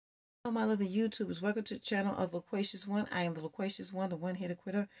Hello, my lovely YouTubers. Welcome to the channel of Loquacious One. I am the Loquacious One, the one-headed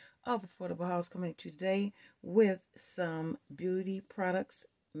quitter of Affordable House, coming to you today with some beauty products,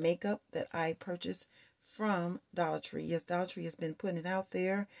 makeup that I purchased from Dollar Tree. Yes, Dollar Tree has been putting it out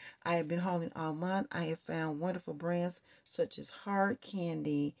there. I have been hauling all month. I have found wonderful brands such as Hard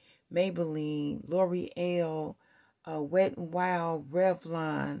Candy, Maybelline, L'Oreal, Wet n Wild,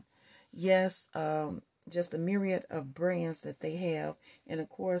 Revlon. Yes, just a myriad of brands that they have. And of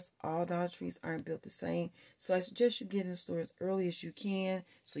course, all Dollar Trees aren't built the same. So I suggest you get in the store as early as you can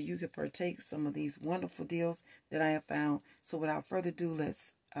so you can partake some of these wonderful deals that I have found. So without further ado,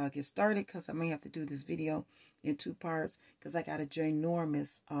 let's get started, because I may have to do this video in two parts because I got a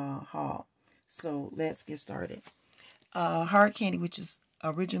ginormous haul. So let's get started. Hard Candy, which is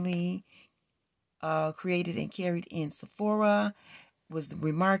originally created and carried in Sephora, was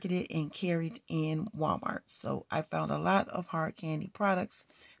remarketed and carried in Walmart. So I found a lot of Hard Candy products.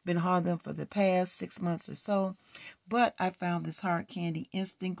 Been hauling them for the past 6 months or so. But I found this Hard Candy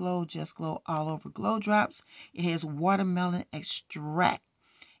Instant Glow, Just Glow All Over Glow Drops. It has watermelon extract.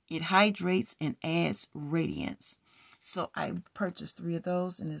 It hydrates and adds radiance. So I purchased 3 of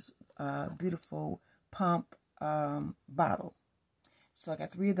those in this beautiful pump bottle. So I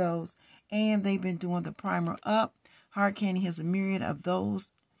got 3 of those. And they've been doing the primer up. Hard Candy has a myriad of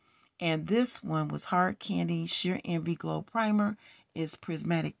those. And this one was Hard Candy Sheer Envy Glow Primer. It's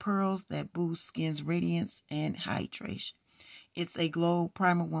prismatic pearls that boost skin's radiance and hydration. It's a glow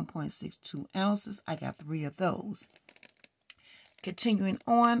primer, 1.62 ounces. I got 3 of those. Continuing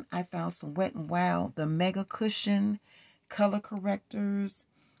on, I found some Wet n Wild, the Mega Cushion color correctors.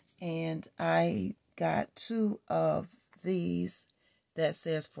 And I got 2 of these that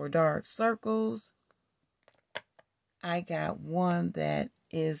says for dark circles. I got one that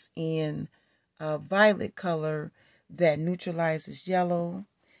is in a violet color that neutralizes yellow.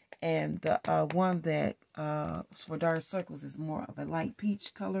 And the one that for dark circles is more of a light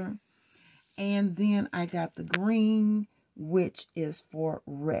peach color. And then I got the green, which is for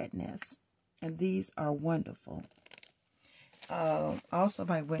redness. And these are wonderful. Also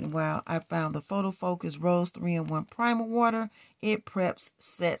by Wet n Wild, I found the Photo Focus Rose 3-in-1 Primer Water. It preps,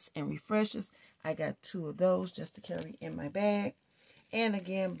 sets, and refreshes. I got 2 of those just to carry in my bag. And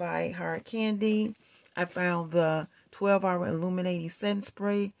again, by Hard Candy, I found the 12-Hour Illuminating Setting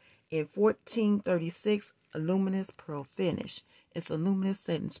Spray in 1436 Luminous Pearl Finish. It's a luminous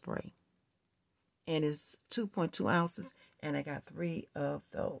setting spray. And it's 2.2 ounces, and I got 3 of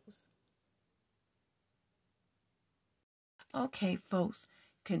those. Okay, folks,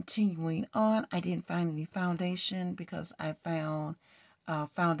 continuing on, I didn't find any foundation because I found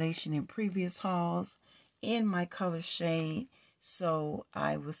foundation in previous hauls in my color shade, so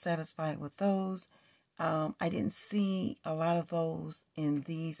I was satisfied with those. I didn't see a lot of those in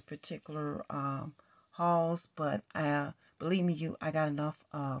these particular hauls, but believe me, I got enough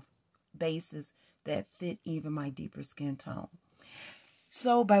of bases that fit even my deeper skin tone.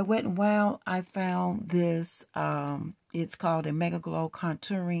 So by Wet n Wild, I found this, it's called a Mega Glow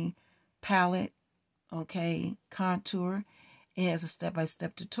Contouring Palette, okay, contour. It has a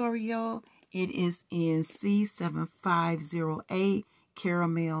step-by-step tutorial. It is in C7508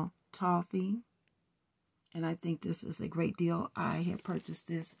 Caramel Toffee. And I think this is a great deal. I had purchased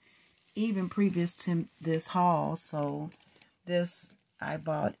this even previous to this haul. So this, I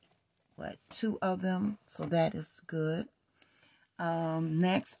bought, 2 of them. So that is good.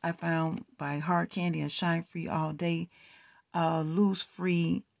 Next, I found by Hard Candy and Shine Free All Day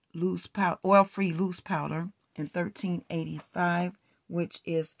oil-free loose powder in 1385, which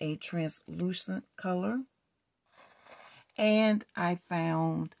is a translucent color. And I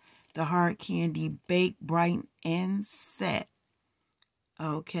found the Hard Candy Bake, Brighten, and Set,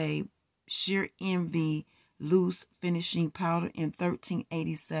 okay, Sheer Envy Loose Finishing Powder in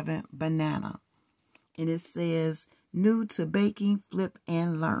 1387 Banana. And it says, new to baking, flip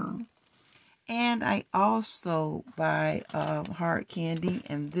and learn. And I also buy Hard Candy,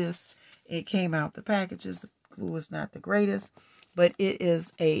 and this, it came out the packages. The glue is not the greatest, but it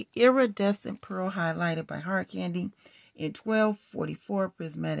is a iridescent pearl highlighter by Hard Candy in 1244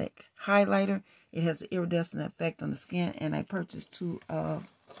 prismatic highlighter. It has an iridescent effect on the skin, and I purchased 2 of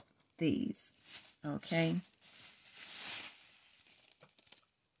these. Okay.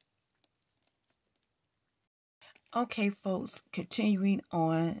 Okay, folks, continuing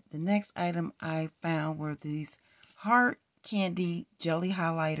on, the next item I found were these Hard Candy Jelly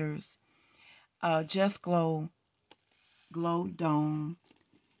Highlighters, Just Glow, Glow Dome,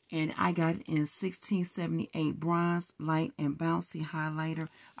 and I got it in 1678 Bronze, Light, and Bouncy Highlighter.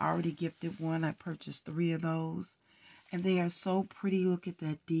 I already gifted one. I purchased 3 of those. And they are so pretty. Look at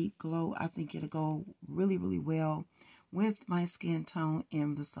that deep glow. I think it'll go really, really well with my skin tone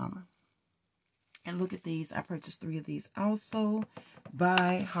in the summer. And look at these. I purchased 3 of these also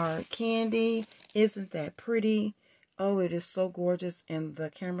by Hard Candy. Isn't that pretty? Oh, it is so gorgeous. And the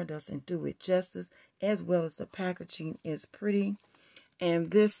camera doesn't do it justice. As well as the packaging is pretty.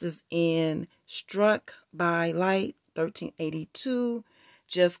 And this is in Struck by Light 1382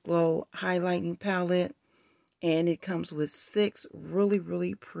 Just Glow Highlighting Palette. And it comes with 6 really,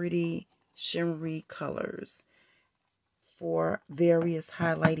 really pretty shimmery colors for various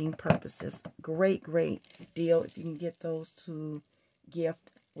highlighting purposes. Great, great deal if you can get those to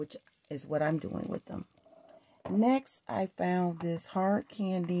gift, which is what I'm doing with them. Next, I found this Hard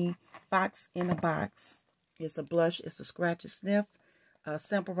Candy Fox in a Box. It's a blush. It's a scratch and sniff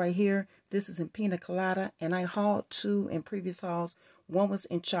sample right here. This is in Pina Colada, and I hauled 2 in previous hauls. One was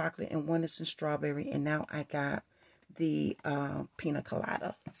in chocolate and one is in strawberry, and now I got the Pina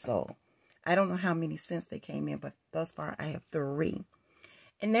Colada. So I don't know how many scents they came in, but thus far I have 3.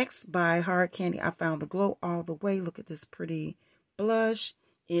 And next, by Hard Candy, I found the Glow All the Way. Look at this pretty blush.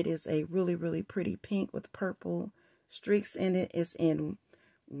 It is a really, really pretty pink with purple streaks in it. It's in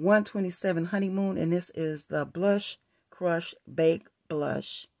 127 Honeymoon, and this is the Blush Crush Bake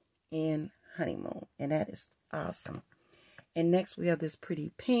Blush in Honeymoon, and that is awesome. And next, we have this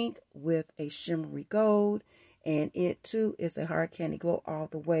pretty pink with a shimmery gold, and it too is a Hard Candy Glow All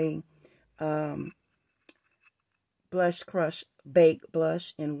the Way Blush Crush Bake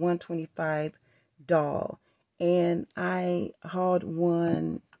Blush in 125 Doll. And I hauled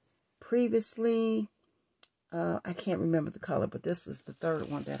one previously. I can't remember the color, but this is the 3rd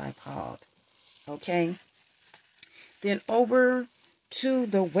one that I've hauled. Okay. Then over to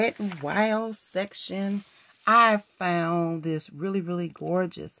the Wet n Wild section, I found this really, really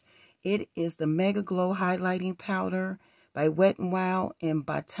gorgeous. It is the Mega Glow Highlighting Powder by Wet n Wild and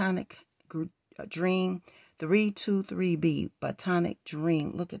Botanic Dream 323B Botanic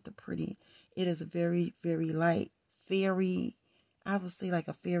Dream. Look at the pretty. It is a very, very light fairy, I would say like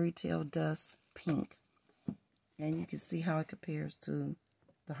a fairy tale dust pink. And you can see how it compares to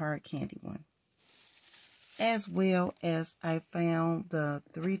the Hard Candy one. As well as I found the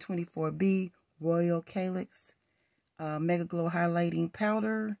 324B Royal Calyx Mega Glow Highlighting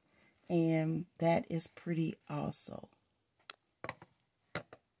Powder. And that is pretty also.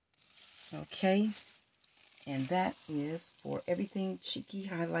 Okay. And that is for everything cheeky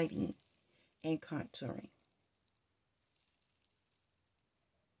highlighting and contouring.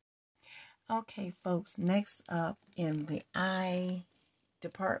 Okay, folks. Next up in the eye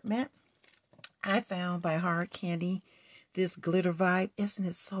department, I found by Hard Candy this glitter vibe. Isn't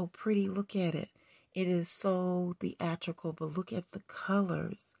it so pretty? Look at it. It is so theatrical, but look at the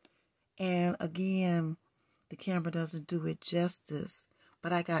colors. And again, the camera doesn't do it justice.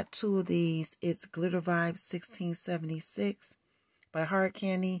 But I got 2 of these. It's Glitter Vibe 1676 by Hard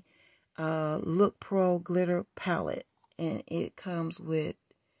Candy Look Pro Glitter Palette. And it comes with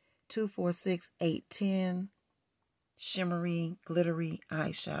 2, 4, 6, 8, 10 shimmery, glittery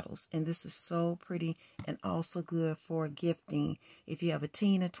eyeshadows. And this is so pretty and also good for gifting. If you have a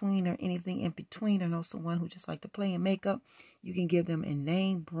teen, a tween, or anything in between, or know someone who just like to play in makeup, you can give them a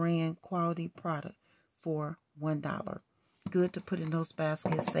name brand quality product for $1. Good to put in those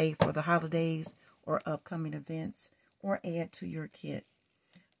baskets, say for the holidays or upcoming events, or add to your kit.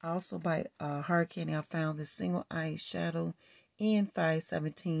 Also by Hard Candy, I found this single eyeshadow in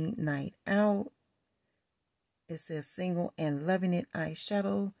 517 Night Out. It says single and loving it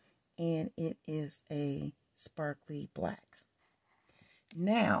eyeshadow, and it is a sparkly black.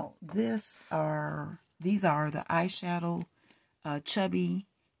 Now, these are the eyeshadow chubby.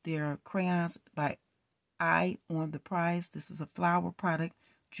 They're crayons by Eye on the Prize. This is a flower product.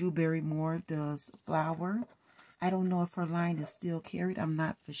 Drew Barrymore does flower. I don't know if her line is still carried. I'm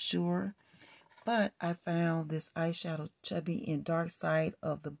not for sure. But I found this eyeshadow chubby in Dark Side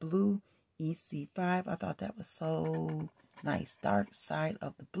of the Blue EC5. I thought that was so nice. Dark Side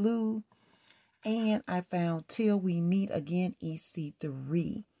of the Blue. And I found Till We Meet Again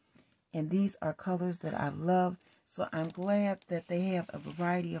EC3. And these are colors that I love. So I'm glad that they have a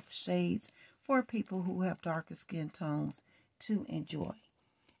variety of shades for people who have darker skin tones to enjoy.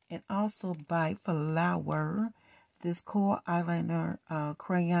 And also by Flower, this Core Eyeliner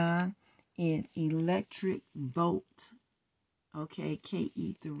Crayon in Electric Bolt. Okay,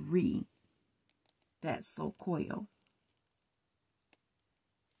 KE3. That's so cool.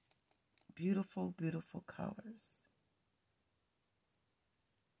 Beautiful, beautiful colors.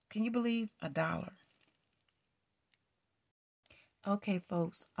 Can you believe $1? Okay,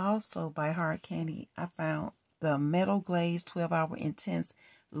 folks. Also by Hard Candy, I found the Metal Glaze 12-Hour Intense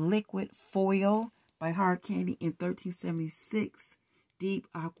Liquid Foil by Hard Candy in 1376 Deep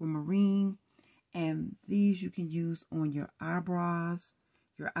Aquamarine. And these you can use on your eyebrows,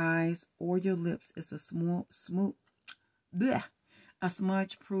 your eyes, or your lips. It's a a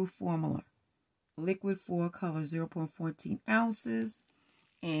smudge-proof formula. Liquid foil color, 0.14 ounces.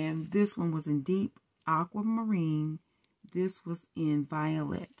 And this one was in Deep Aquamarine. This was in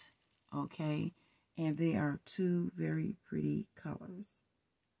Violet. Okay. And they are two very pretty colors.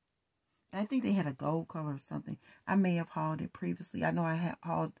 I think they had a gold color or something. I may have hauled it previously. I know I had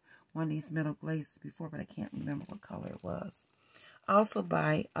hauled one of these metal glazes before, but I can't remember what color it was. Also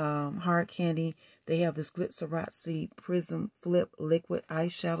by Hard Candy, they have this Glitzerazzi Prism Flip Liquid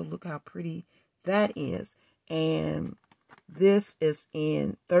Eyeshadow. Look how pretty that is. And this is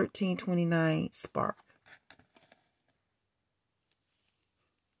in 1329 Spark.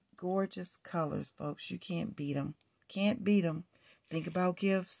 Gorgeous colors, folks. You can't beat them. Can't beat them. Think about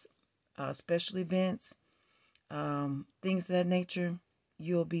gifts, special events, things of that nature.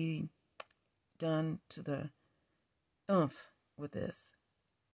 You'll be done to the oomph with this.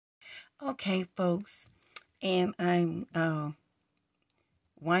 Okay, folks. And I'm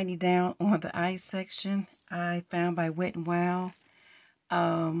winding down on the eye section. I found by Wet n Wild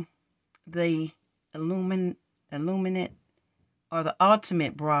the Illuminate or the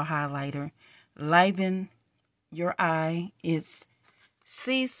Ultimate Brow Highlighter. Liven Your Eye. It's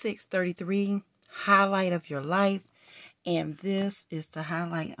C633 Highlight of Your Life. And this is to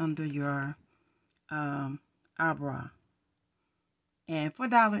highlight under your eyebrow. And for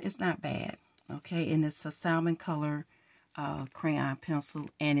 $1, it's not bad. Okay, and it's a salmon color crayon pencil.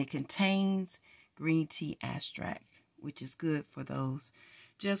 And it contains green tea extract, which is good for those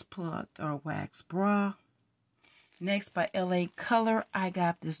just plucked or waxed brow. Next, by LA Color, I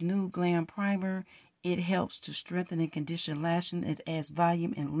got this new Glam Primer. It helps to strengthen and condition lashes. It adds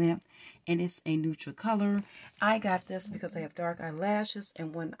volume and length, and it's a neutral color. I got this because I have dark eyelashes,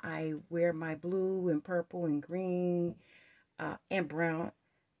 and when I wear my blue and purple and green and brown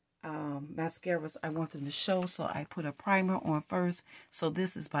mascaras, I want them to show, so I put a primer on first. So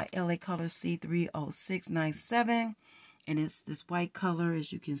this is by LA Color C30697, and it's this white color,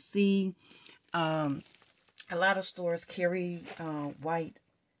 as you can see. A lot of stores carry white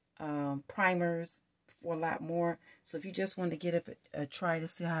primers for a lot more. So if you just want to get a try to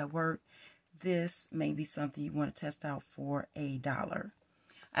see how it works, this may be something you want to test out for $1.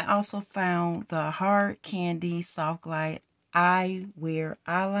 I also found the Hard Candy Soft Glide Eyewear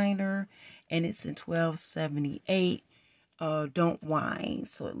Eyeliner, and it's in 1278 Don't Whine.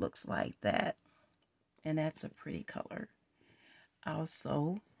 So it looks like that, and that's a pretty color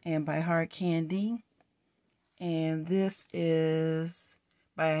also. And by Hard Candy, and this is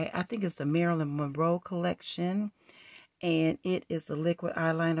by, I think it's the Marilyn Monroe collection. And it is the liquid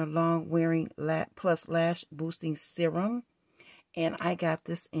eyeliner long wearing plus lash boosting serum. And I got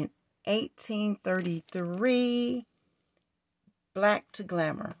this in 1833 Black to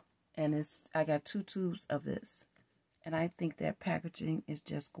Glamour. And I got 2 tubes of this. And I think that packaging is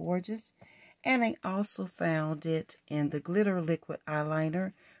just gorgeous. And I also found it in the glitter liquid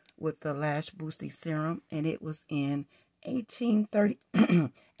eyeliner with the lash boosting serum, and it was in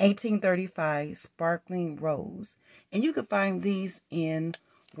 1835 Sparkling Rose. And you can find these in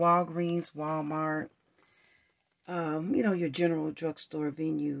Walgreens, Walmart, you know, your general drugstore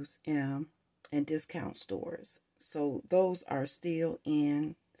venues and discount stores. So those are still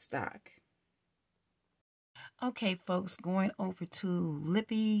in stock. Okay, folks, going over to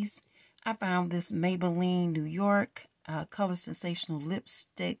lippies. I found this Maybelline New York Color Sensational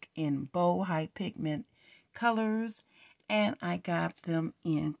Lipstick in bold high pigment colors, and I got them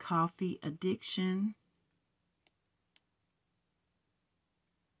in Coffee Addiction.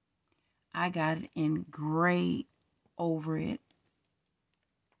 I got it in Gray Over It,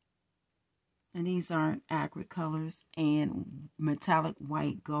 and these aren't accurate colors, and Metallic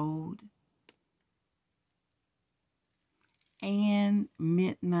White Gold, and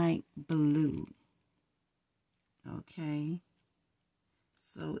Midnight Blue. Okay,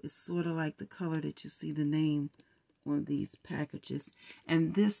 so it's sort of like the color that you see the name on these packages.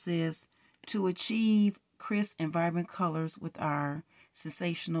 And this says, to achieve crisp and vibrant colors with our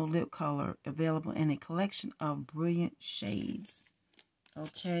sensational lip color, available in a collection of brilliant shades.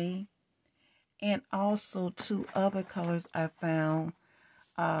 Okay, and also 2 other colors I found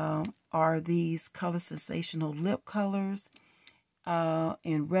are these Color Sensational lip colors.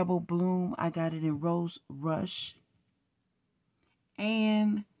 In Rebel Bloom, I got it in Rose Rush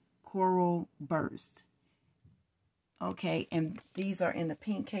and Coral Burst. Okay, and these are in the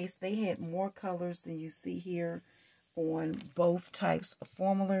pink case. They had more colors than you see here on both types of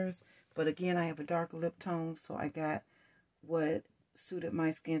formulas. But again, I have a darker lip tone, so I got what suited my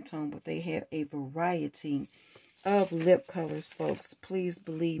skin tone. But they had a variety of lip colors, folks. Please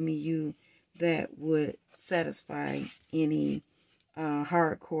believe me, that would satisfy any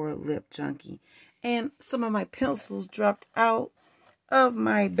hardcore lip junkie. And some of my pencils dropped out of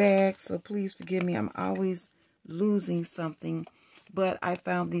my bag, so please forgive me. I'm always losing something. But I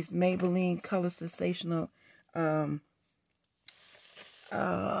found these Maybelline Color Sensational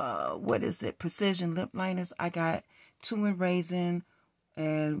what is it, precision lip liners. I got 2 in raisin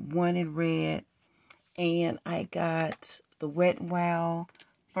and 1 in red, and I got the Wet n Wild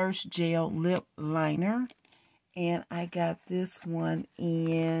First Gel lip liner, and I got this one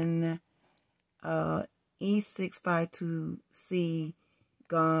in E652C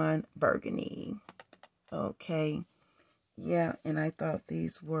Gone Burgundy. Okay, yeah, and I thought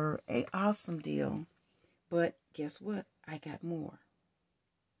these were an awesome deal, but guess what? I got more.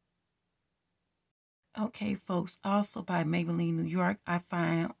 Okay, folks, also by Maybelline New York, I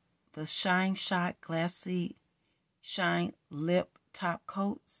found the Shine Shot Glassy Shine Lip Top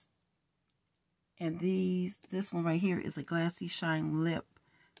Coats. And this one right here is a Glassy Shine Lip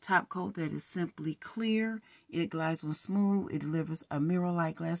Top Coat that is simply clear. It glides on smooth. It delivers a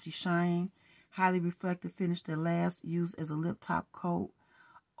mirror-like glassy shine, highly reflective finish that lasts, used as a lip top coat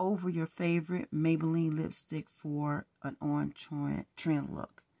over your favorite Maybelline lipstick for an on-trend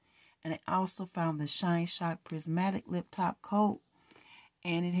look. And I also found the Shine Shot Prismatic Lip Top Coat.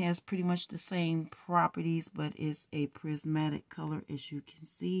 And it has pretty much the same properties, but it's a prismatic color, as you can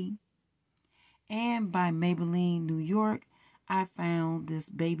see. And by Maybelline New York, I found this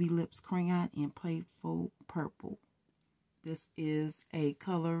Baby Lips Crayon in Playful Purple. This is a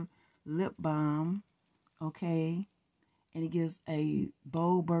color lip balm, okay? And it gives a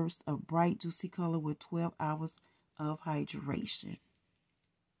bold burst of bright, juicy color with 12 hours of hydration.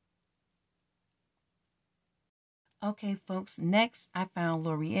 Okay, folks, next I found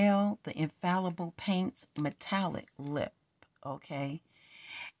L'Oreal, the Infallible Paints Metallic Lip, okay?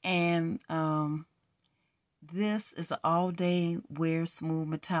 And this is an all-day wear smooth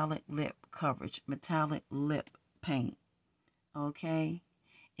metallic lip coverage, metallic lip paint, okay?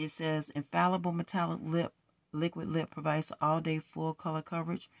 It says Infallible Metallic Lip, Liquid Lip provides all-day full color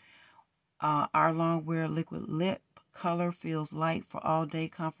coverage. Our long wear liquid lip color feels light for all-day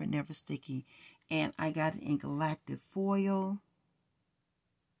comfort, never sticky. And I got it in Galactic Foil.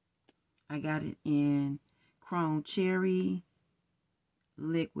 I got it in Chrome Cherry,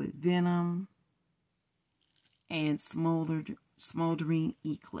 Liquid Venom, and Smoldering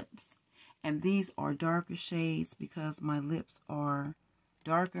Eclipse. And these are darker shades because my lips are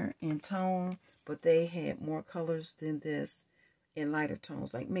darker in tone, but they had more colors than this in lighter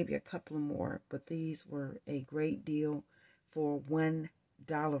tones, like maybe a couple more. But these were a great deal for $1,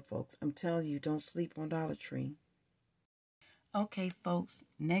 folks. I'm telling you, don't sleep on Dollar Tree. Okay, folks,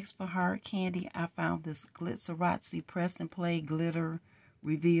 next for hard candy, I found this Glitzerazzi Press and Play Glitter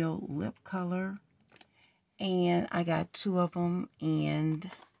Reveal Lip Color. And I got 2 of them. And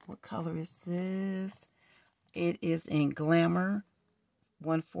what color is this? It is in Glamour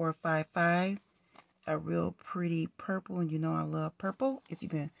 1455. A real pretty purple. And you know I love purple if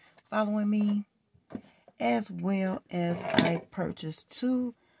you've been following me. As well as I purchased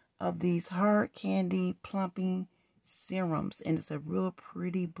 2 of these hard candy plumping serums. And it's a real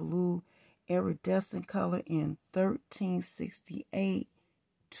pretty blue iridescent color in 1368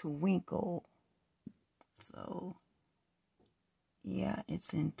 Twinkle. So, yeah,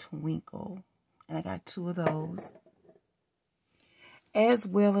 it's in Twinkle. And I got 2 of those. As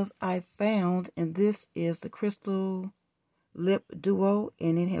well as I found, and this is the Crystal Lip Duo.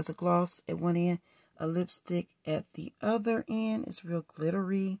 And it has a gloss at one end, a lipstick at the other end. It's real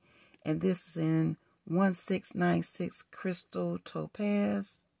glittery. And this is in 1696 Crystal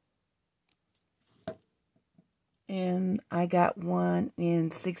Topaz. And I got one in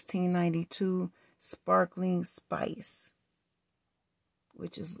 1692 Sparkling Spice,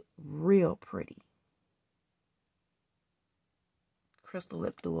 which is real pretty. Crystal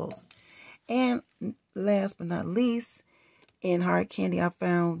Lip Duos. And last but not least, in hard candy, I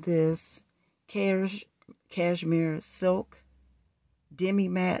found this Cashmere Silk Demi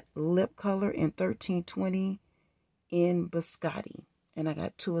Matte Lip Color in 1320 in Biscotti. And I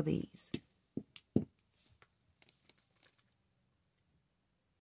got 2 of these.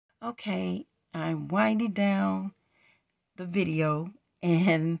 Okay, I'm winding down the video,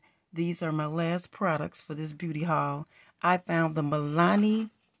 and these are my last products for this beauty haul. I found the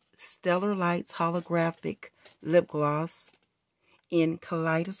Milani Stellar Lights Holographic lip gloss in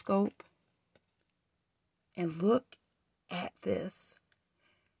Kaleidoscope. And look at this.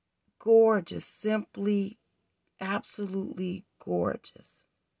 Gorgeous. Simply, absolutely gorgeous.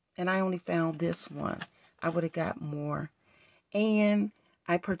 And I only found this one. I would have got more. And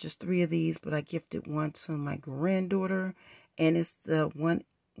I purchased 3 of these, but I gifted one to my granddaughter. And it's the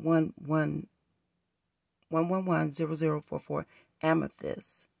 1110044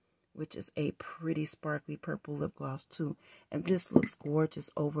 Amethyst, which is a pretty sparkly purple lip gloss too. And this looks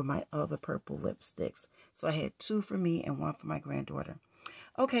gorgeous over my other purple lipsticks. So I had 2 for me and 1 for my granddaughter.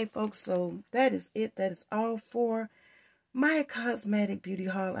 Okay, folks, so that is it. That is all for my cosmetic beauty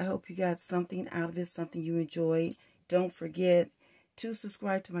haul. I hope you got something out of it, something you enjoyed. Don't forget to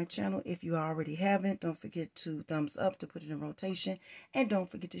subscribe to my channel if you already haven't. Don't forget to thumbs up to put it in rotation. And don't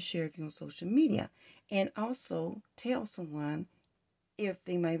forget to share if you're on social media. And also tell someone if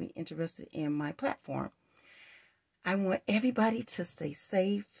they might be interested in my platform. I want everybody to stay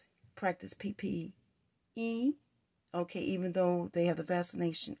safe, practice PPE. Okay, even though they have the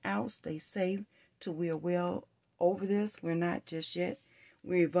vaccination out, stay safe till we are well over this. We're not just yet.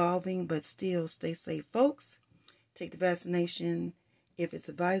 We're evolving, but still stay safe, folks. Take the vaccination if it's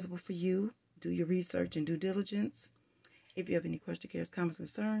advisable for you. Do your research and due diligence. If you have any questions, comments,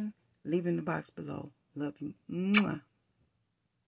 concerns, leave it in the box below. Love you. Mwah.